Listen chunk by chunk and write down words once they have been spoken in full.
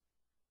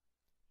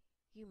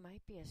You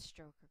might be a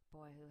stroker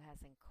boy who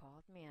hasn't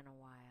called me in a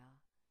while.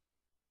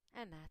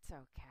 And that's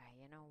okay.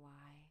 You know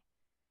why?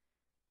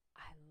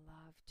 I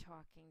love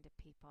talking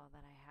to people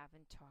that I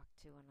haven't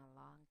talked to in a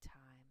long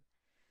time.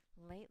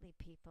 Lately,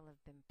 people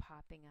have been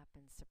popping up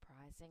and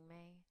surprising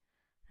me.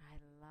 I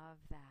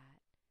love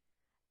that.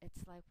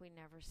 It's like we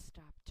never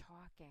stop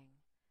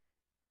talking.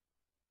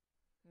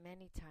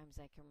 Many times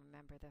I can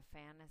remember the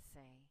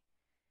fantasy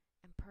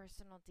and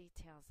personal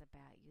details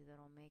about you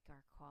that'll make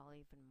our call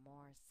even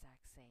more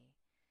sexy.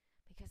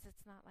 Because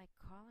it's not like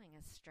calling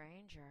a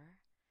stranger.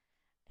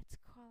 It's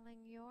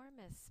calling your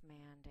Miss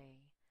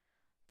Mandy,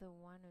 the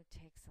one who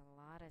takes a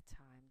lot of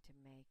time to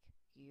make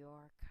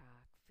your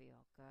cock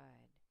feel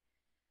good.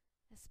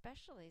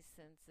 Especially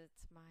since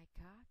it's my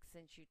cock,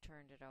 since you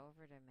turned it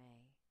over to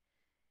me.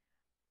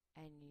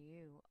 And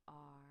you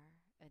are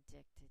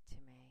addicted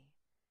to me.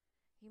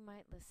 You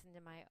might listen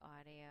to my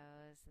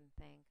audios and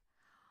think,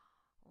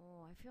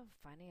 oh, I feel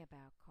funny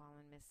about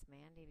calling Miss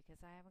Mandy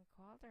because I haven't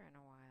called her in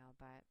a while,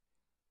 but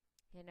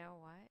you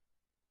know what?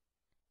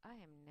 I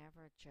am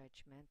never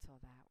judgmental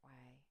that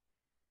way.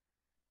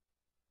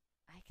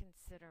 I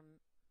consider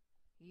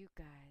you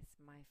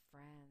guys my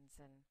friends,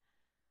 and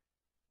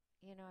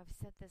I've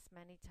said this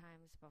many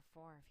times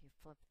before if you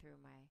flip through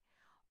my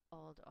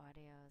old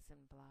audios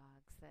and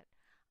blogs that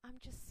I'm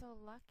just so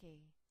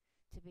lucky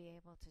to be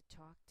able to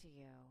talk to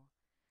you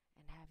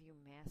and have you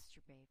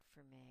masturbate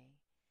for me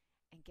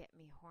and get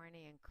me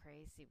horny and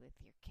crazy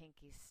with your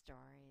kinky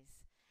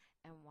stories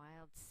and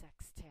wild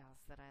sex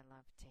tales that I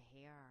love to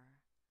hear.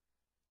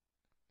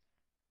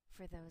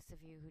 For those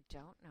of you who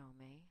don't know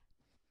me,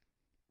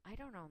 I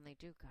don't only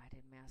do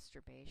guided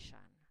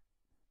masturbation.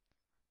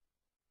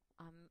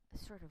 I'm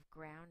sort of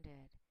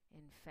grounded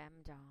in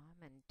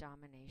femdom and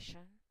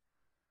domination.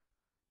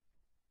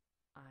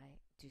 I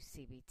do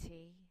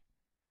CBT,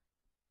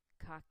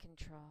 cock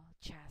control,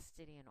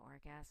 chastity, and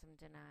orgasm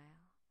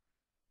denial.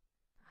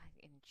 I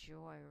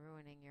enjoy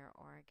ruining your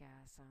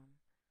orgasm.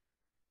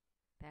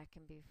 That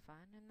can be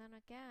fun. And then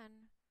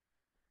again,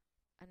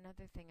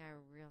 another thing I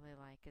really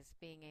like is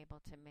being able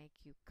to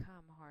make you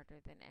come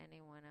harder than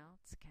anyone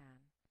else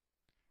can.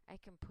 I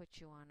can put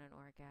you on an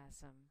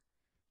orgasm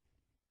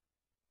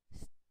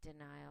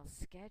denial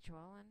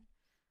schedule and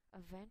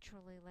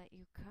eventually let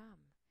you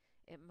come.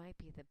 It might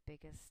be the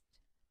biggest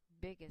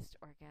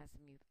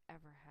orgasm you've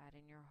ever had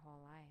in your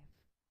whole life.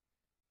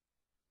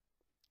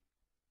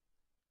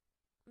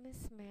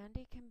 Miss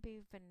Mandy can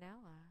be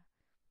vanilla,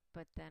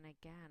 but then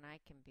again, I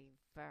can be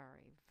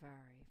very,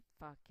 very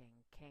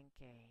fucking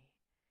kinky.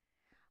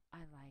 I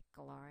like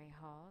glory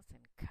holes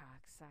and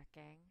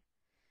cocksucking,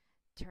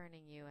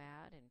 turning you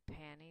out in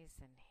panties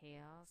and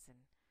heels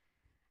and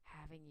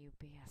having you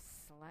be a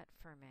slut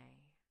for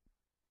me.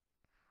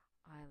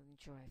 I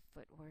enjoy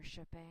foot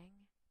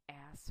worshipping,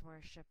 ass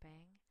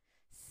worshipping,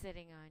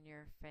 sitting on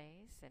your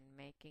face and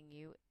making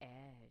you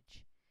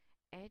edge.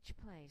 Edge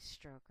play,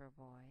 stroker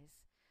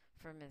boys,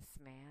 for Miss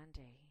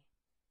Mandy.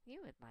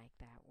 You would like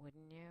that,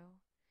 wouldn't you?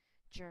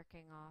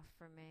 Jerking off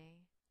for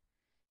me,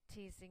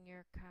 teasing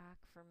your cock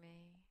for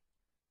me.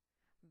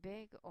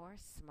 Big or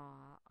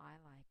small, I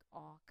like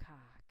all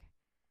cock.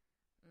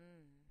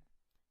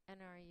 And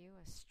are you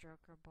a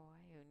stroker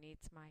boy who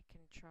needs my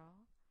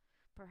control?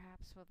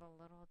 Perhaps with a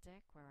little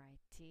dick where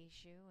I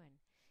tease you and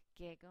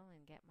giggle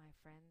and get my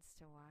friends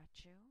to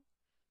watch you?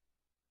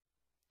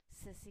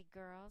 Sissy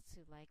girls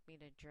who like me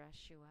to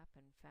dress you up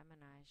and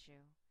feminize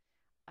you.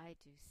 I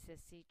do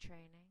sissy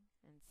training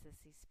and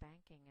sissy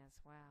spanking as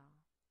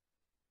well.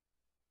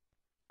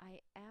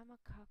 I am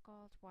a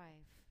cuckold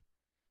wife.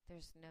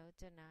 There's no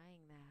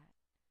denying that.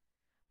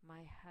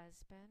 My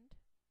husband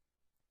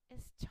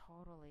is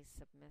totally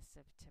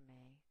submissive to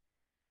me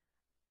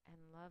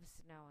and loves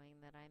knowing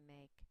that I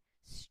make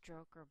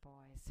stroker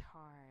boys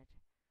hard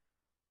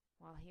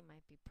while he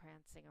might be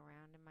prancing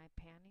around in my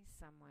panties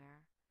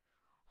somewhere,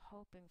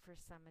 hoping for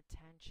some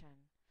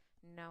attention,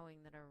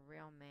 knowing that a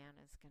real man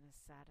is going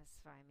to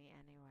satisfy me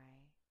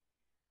anyway.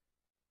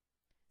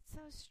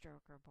 So,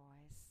 stroker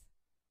boys,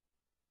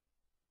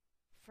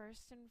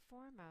 first and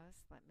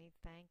foremost, let me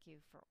thank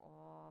you for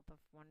all the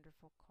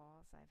wonderful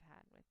calls I've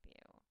had with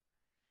you.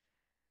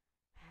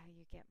 How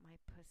you get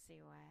my pussy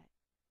wet.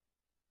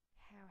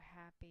 How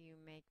happy you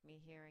make me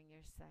hearing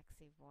your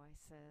sexy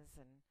voices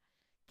and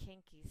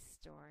kinky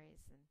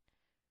stories and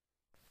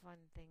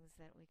fun things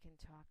that we can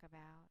talk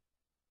about.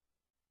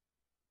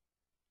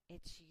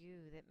 It's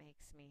you that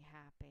makes me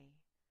happy,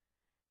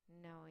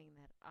 knowing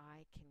that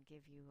I can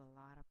give you a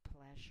lot of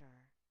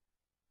pleasure.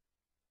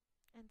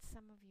 And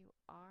some of you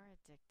are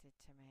addicted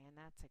to me, and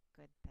that's a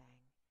good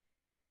thing,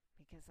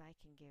 because I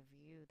can give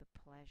you the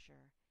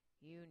pleasure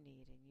you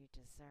need and you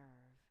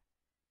deserve.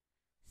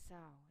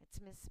 So,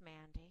 it's Miss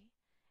Mandy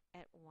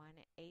at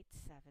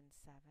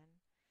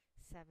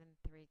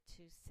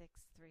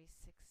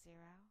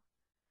 1-877-732-6360.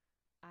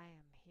 I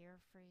am here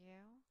for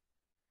you,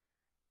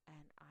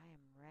 and I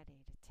am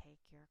ready to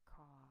take your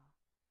call.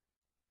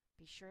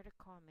 Be sure to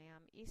call me.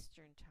 I'm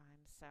Eastern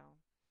time,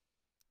 so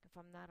if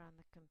I'm not on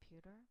the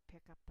computer,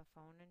 pick up the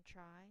phone and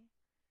try.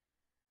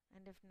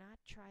 And if not,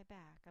 try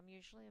back. I'm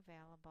usually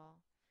available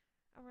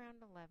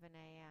around 11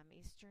 a.m.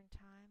 Eastern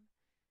Time,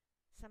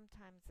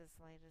 sometimes as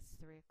late as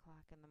 3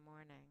 o'clock in the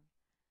morning.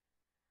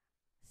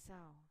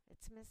 So,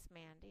 it's Miss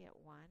Mandy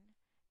at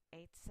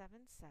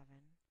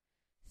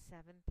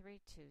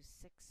 1-877-732-6360.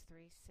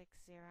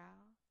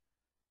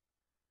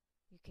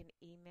 You can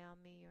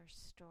email me your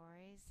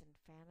stories and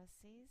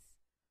fantasies.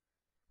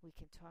 We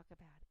can talk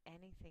about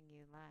anything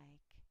you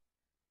like.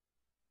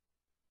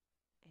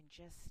 And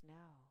just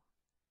know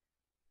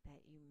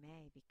that you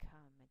may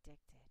become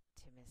addicted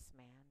to Miss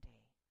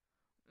Mandy.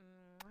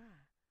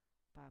 Mwah.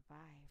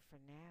 Bye-bye for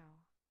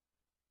now.